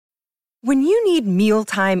When you need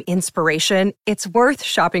mealtime inspiration, it's worth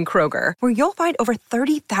shopping Kroger, where you'll find over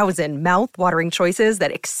 30,000 mouth-watering choices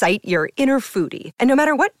that excite your inner foodie. And no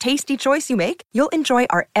matter what tasty choice you make, you'll enjoy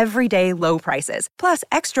our everyday low prices, plus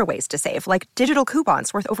extra ways to save, like digital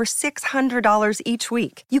coupons worth over $600 each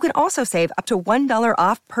week. You can also save up to $1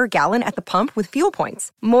 off per gallon at the pump with fuel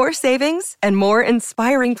points. More savings and more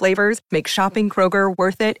inspiring flavors make shopping Kroger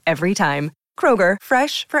worth it every time. Kroger,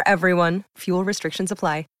 fresh for everyone. Fuel restrictions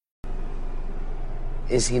apply.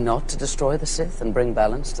 Is he not to destroy the Sith and bring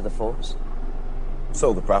balance to the Force?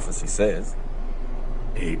 So the prophecy says.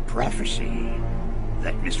 A prophecy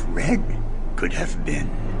that misread could have been.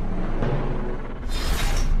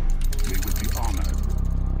 We would be honored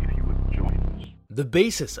if you would join us. The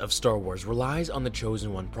basis of Star Wars relies on the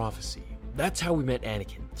Chosen One prophecy. That's how we met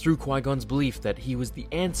Anakin, through Qui-Gon's belief that he was the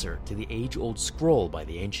answer to the age-old scroll by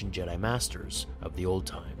the ancient Jedi Masters of the old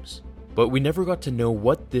times. But we never got to know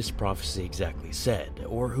what this prophecy exactly said,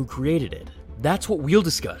 or who created it. That's what we'll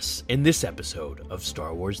discuss in this episode of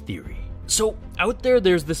Star Wars Theory. So, out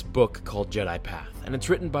there's this book called Jedi Path, and it's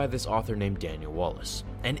written by this author named Daniel Wallace.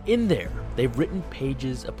 And in there, they've written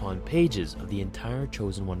pages upon pages of the entire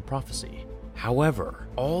Chosen One prophecy. However,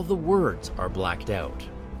 all the words are blacked out.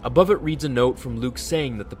 Above it reads a note from Luke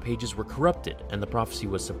saying that the pages were corrupted and the prophecy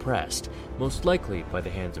was suppressed, most likely by the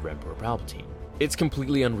hands of Emperor Palpatine. It's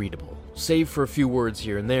completely unreadable, save for a few words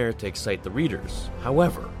here and there to excite the readers.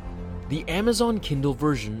 However, the Amazon Kindle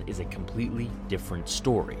version is a completely different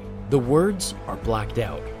story. The words are blacked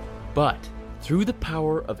out, but through the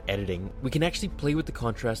power of editing, we can actually play with the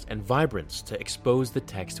contrast and vibrance to expose the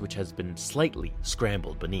text which has been slightly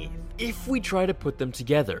scrambled beneath. If we try to put them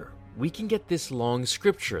together, we can get this long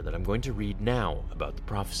scripture that I'm going to read now about the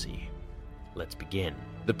prophecy. Let's begin.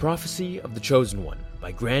 The Prophecy of the Chosen One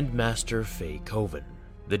by Grand Master Faye Kovan.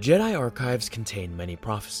 The Jedi archives contain many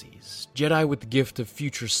prophecies. Jedi with the gift of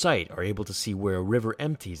future sight are able to see where a river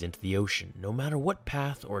empties into the ocean, no matter what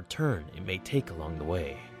path or turn it may take along the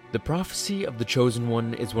way. The Prophecy of the Chosen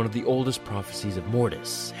One is one of the oldest prophecies of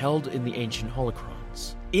Mortis, held in the ancient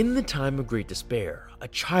holocrons. In the time of great despair, a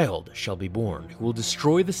child shall be born who will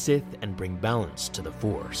destroy the Sith and bring balance to the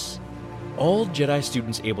Force. All Jedi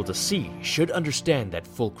students able to see should understand that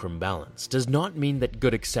fulcrum balance does not mean that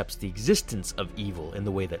good accepts the existence of evil in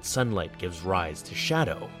the way that sunlight gives rise to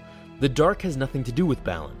shadow. The dark has nothing to do with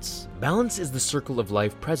balance. Balance is the circle of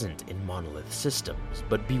life present in monolith systems,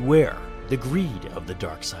 but beware, the greed of the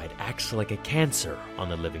dark side acts like a cancer on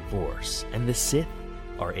the living Force, and the Sith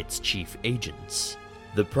are its chief agents.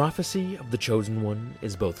 The prophecy of the Chosen One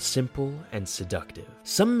is both simple and seductive.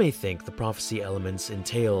 Some may think the prophecy elements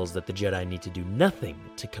entails that the Jedi need to do nothing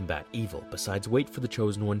to combat evil besides wait for the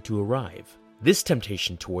Chosen One to arrive. This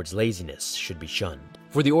temptation towards laziness should be shunned,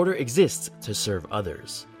 for the Order exists to serve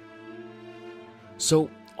others. So,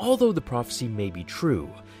 although the prophecy may be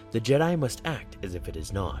true, the Jedi must act as if it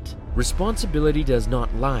is not. Responsibility does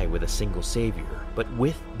not lie with a single savior, but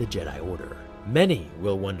with the Jedi Order. Many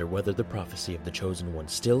will wonder whether the prophecy of the Chosen One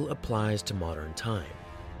still applies to modern time.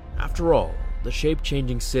 After all, the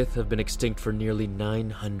shape-changing Sith have been extinct for nearly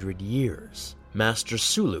 900 years. Master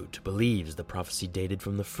Sulut believes the prophecy dated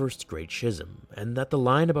from the First Great Schism, and that the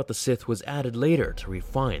line about the Sith was added later to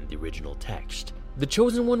refine the original text. The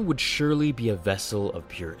Chosen One would surely be a vessel of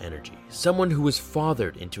pure energy, someone who was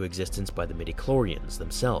fathered into existence by the midichlorians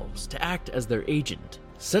themselves to act as their agent.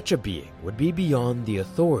 Such a being would be beyond the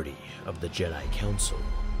authority of the Jedi Council.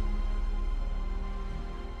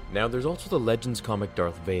 Now, there's also the Legends comic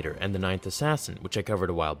Darth Vader and the Ninth Assassin, which I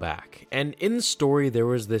covered a while back. And in the story, there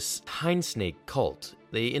was this Hindsnake cult.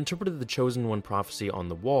 They interpreted the Chosen One prophecy on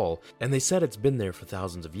the wall, and they said it's been there for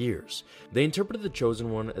thousands of years. They interpreted the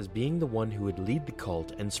Chosen One as being the one who would lead the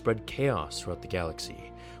cult and spread chaos throughout the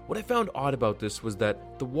galaxy. What I found odd about this was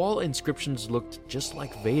that the wall inscriptions looked just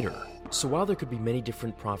like Vader. So while there could be many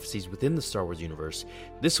different prophecies within the Star Wars universe,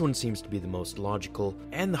 this one seems to be the most logical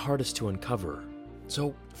and the hardest to uncover.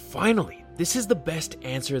 So finally, this is the best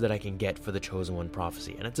answer that I can get for the Chosen One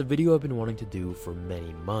prophecy, and it's a video I've been wanting to do for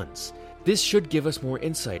many months. This should give us more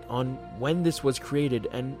insight on when this was created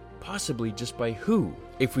and possibly just by who,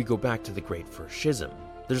 if we go back to the Great First Schism.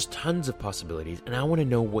 There's tons of possibilities, and I want to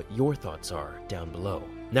know what your thoughts are down below.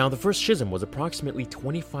 Now, the First Schism was approximately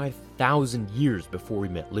 25,000 years before we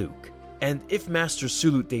met Luke. And if Master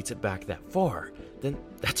Sulut dates it back that far, then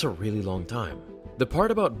that's a really long time. The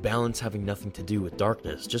part about balance having nothing to do with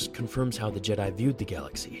darkness just confirms how the Jedi viewed the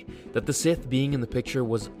galaxy, that the Sith being in the picture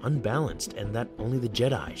was unbalanced and that only the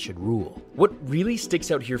Jedi should rule. What really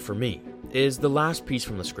sticks out here for me is the last piece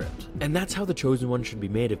from the script, and that's how the Chosen One should be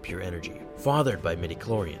made of pure energy, fathered by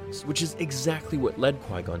midichlorians, which is exactly what led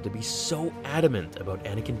Qui-Gon to be so adamant about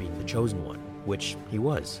Anakin being the Chosen One, which he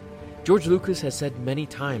was. George Lucas has said many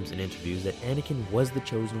times in interviews that Anakin was the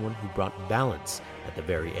Chosen One who brought balance at the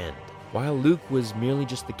very end, while Luke was merely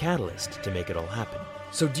just the catalyst to make it all happen.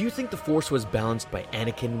 So do you think the Force was balanced by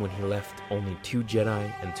Anakin when he left only 2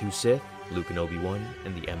 Jedi and 2 Sith, Luke and Obi-Wan,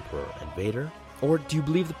 and the Emperor and Vader? Or do you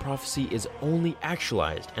believe the prophecy is only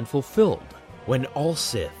actualized and fulfilled when all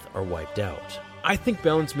Sith are wiped out? I think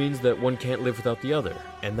balance means that one can't live without the other,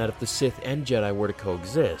 and that if the Sith and Jedi were to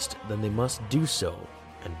coexist, then they must do so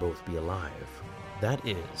and both be alive. That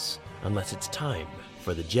is, unless it's time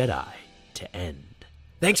for the Jedi to end.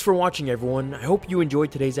 Thanks for watching, everyone. I hope you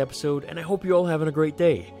enjoyed today's episode, and I hope you're all having a great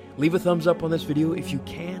day. Leave a thumbs up on this video if you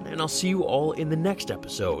can, and I'll see you all in the next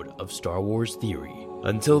episode of Star Wars Theory.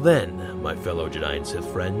 Until then, my fellow Jedi and Sith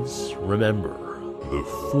friends, remember, The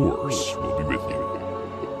Force will be with you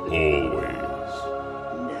always.